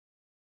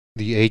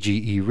The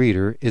AGE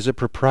reader is a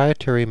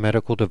proprietary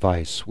medical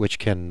device which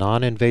can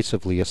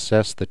non-invasively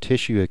assess the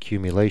tissue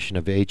accumulation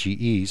of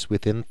AGEs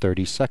within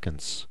 30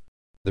 seconds.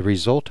 The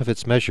result of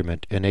its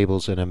measurement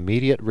enables an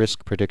immediate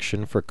risk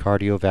prediction for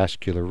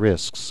cardiovascular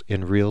risks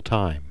in real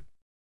time.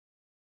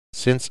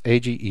 Since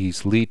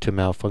AGEs lead to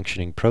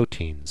malfunctioning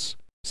proteins,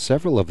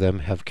 several of them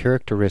have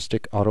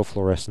characteristic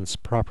autofluorescence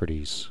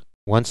properties.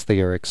 Once they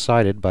are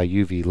excited by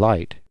UV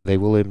light, they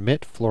will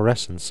emit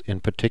fluorescence in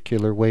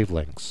particular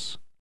wavelengths.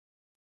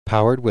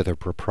 Powered with a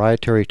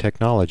proprietary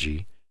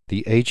technology,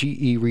 the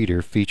AGE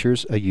reader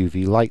features a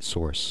UV light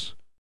source.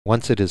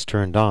 Once it is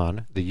turned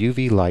on, the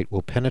UV light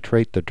will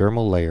penetrate the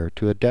dermal layer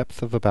to a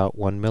depth of about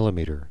 1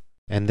 millimeter,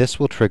 and this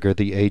will trigger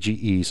the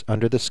AGEs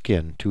under the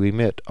skin to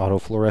emit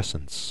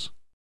autofluorescence.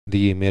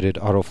 The emitted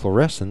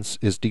autofluorescence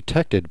is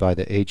detected by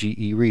the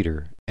AGE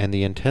reader, and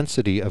the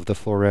intensity of the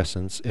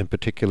fluorescence in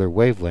particular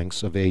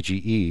wavelengths of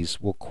AGEs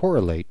will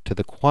correlate to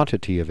the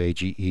quantity of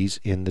AGEs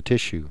in the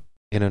tissue.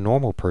 In a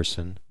normal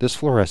person, this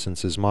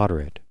fluorescence is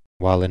moderate,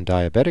 while in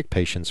diabetic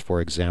patients,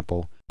 for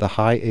example, the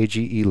high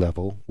AGE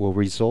level will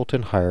result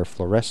in higher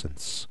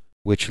fluorescence,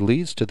 which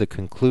leads to the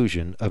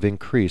conclusion of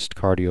increased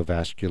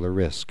cardiovascular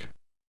risk.